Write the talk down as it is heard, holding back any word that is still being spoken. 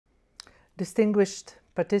Distinguished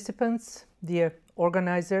participants, dear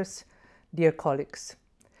organizers, dear colleagues.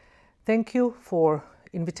 Thank you for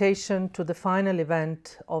invitation to the final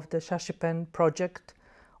event of the CHACHIPEN Project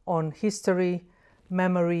on history,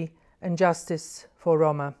 memory and justice for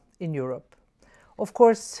Roma in Europe. Of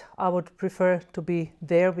course, I would prefer to be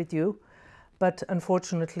there with you, but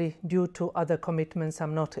unfortunately, due to other commitments,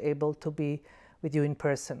 I'm not able to be with you in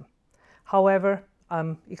person. However,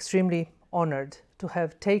 I'm extremely honored to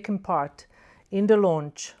have taken part in the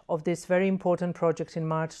launch of this very important project in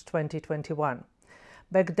March 2021.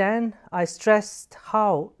 Back then, I stressed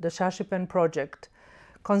how the CHACHIPEN Project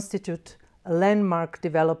constitutes a landmark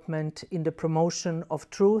development in the promotion of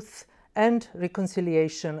truth and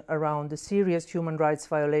reconciliation around the serious human rights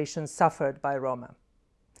violations suffered by Roma.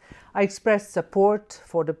 I expressed support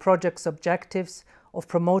for the project's objectives of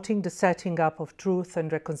promoting the setting up of truth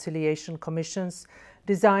and reconciliation commissions,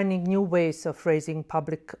 designing new ways of raising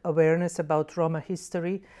public awareness about Roma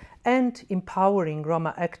history, and empowering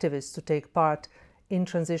Roma activists to take part in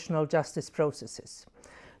transitional justice processes.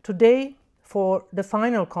 Today, for the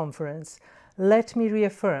final conference, let me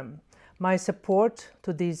reaffirm my support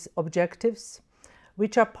to these objectives,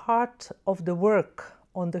 which are part of the work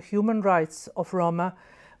on the human rights of Roma,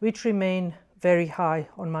 which remain very high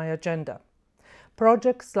on my agenda.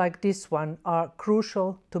 Projects like this one are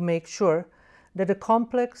crucial to make sure that the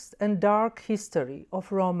complex and dark history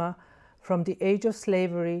of Roma, from the age of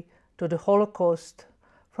slavery to the Holocaust,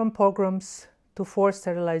 from pogroms to forced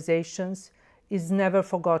sterilizations, is never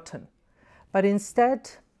forgotten, but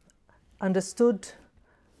instead understood,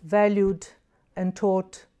 valued, and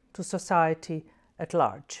taught to society at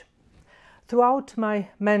large. Throughout my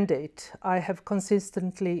mandate, I have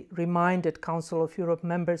consistently reminded Council of Europe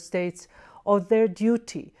member states of their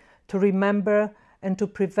duty to remember and to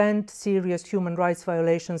prevent serious human rights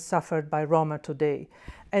violations suffered by Roma today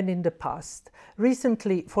and in the past.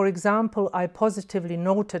 Recently, for example, I positively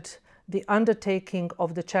noted the undertaking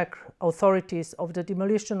of the Czech authorities of the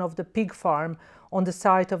demolition of the pig farm on the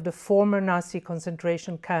site of the former Nazi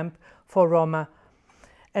concentration camp for Roma,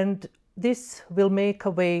 and this will make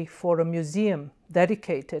a way for a museum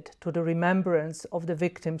dedicated to the remembrance of the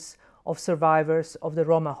victims of survivors of the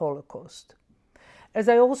Roma Holocaust. As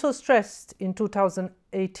I also stressed in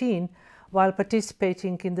 2018, while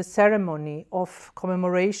participating in the ceremony of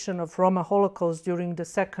commemoration of Roma Holocaust during the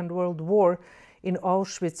Second World War in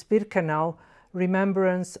Auschwitz-Birkenau,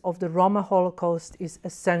 remembrance of the Roma Holocaust is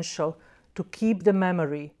essential to keep the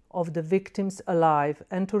memory of the victims alive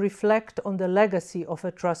and to reflect on the legacy of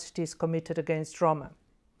atrocities committed against Roma.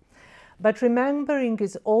 But remembering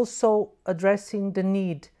is also addressing the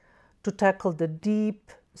need to tackle the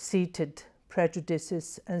deep-seated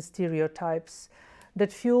prejudices and stereotypes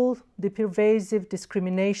that fuel the pervasive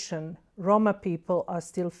discrimination Roma people are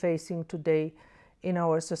still facing today in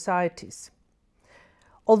our societies.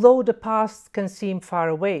 Although the past can seem far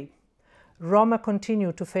away, Roma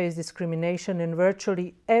continue to face discrimination in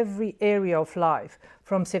virtually every area of life,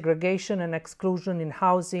 from segregation and exclusion in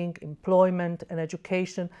housing, employment and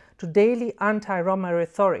education to daily anti-Roma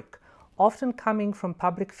rhetoric, often coming from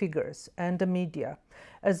public figures and the media,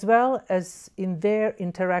 as well as in their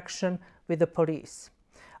interaction with the police.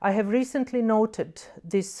 I have recently noted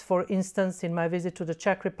this, for instance, in my visit to the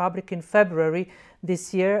Czech Republic in February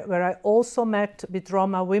this year, where I also met with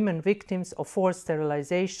Roma women victims of forced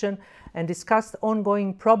sterilization and discussed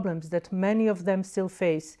ongoing problems that many of them still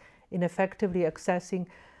face in effectively accessing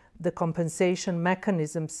the compensation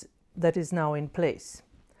mechanisms that is now in place.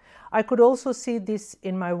 I could also see this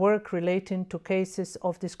in my work relating to cases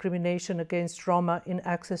of discrimination against Roma in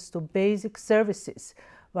access to basic services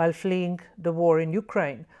while fleeing the war in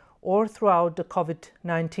Ukraine, or throughout the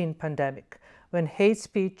COVID-19 pandemic, when hate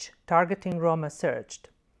speech targeting Roma surged.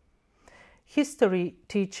 History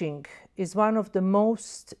teaching is one of the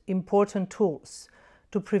most important tools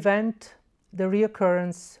to prevent the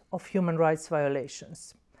reoccurrence of human rights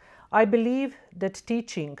violations. I believe that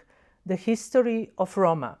teaching the history of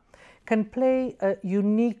Roma can play a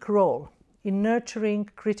unique role in nurturing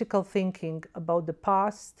critical thinking about the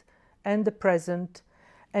past and the present,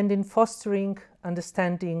 and in fostering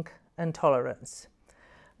understanding and tolerance.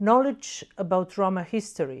 Knowledge about Roma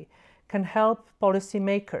history can help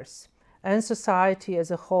policymakers and society as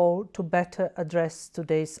a whole to better address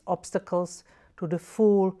today's obstacles to the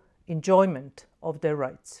full enjoyment of their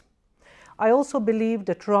rights. I also believe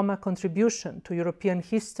that Roma contribution to European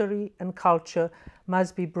history and culture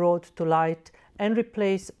must be brought to light and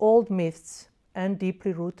replace old myths and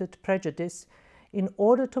deeply rooted prejudice in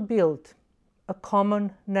order to build a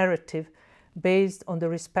common narrative based on the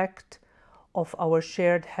respect of our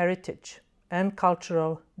shared heritage and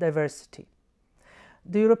cultural diversity.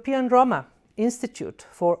 The European Roma Institute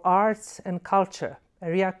for Arts and Culture,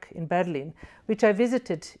 ERIAC in Berlin, which I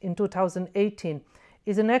visited in 2018,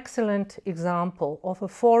 is an excellent example of a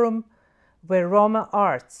forum where Roma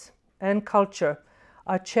arts and culture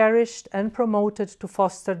are cherished and promoted to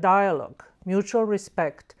foster dialogue, mutual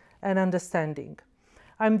respect and understanding.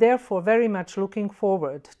 I'm therefore very much looking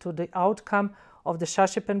forward to the outcome of the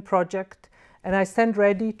CHACHIPEN project, and I stand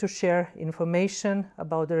ready to share information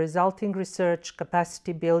about the resulting research,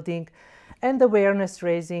 capacity building and awareness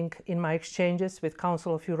raising in my exchanges with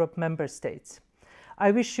Council of Europe member states.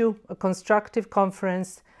 I wish you a constructive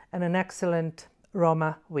conference and an excellent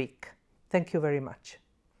Roma week. Thank you very much.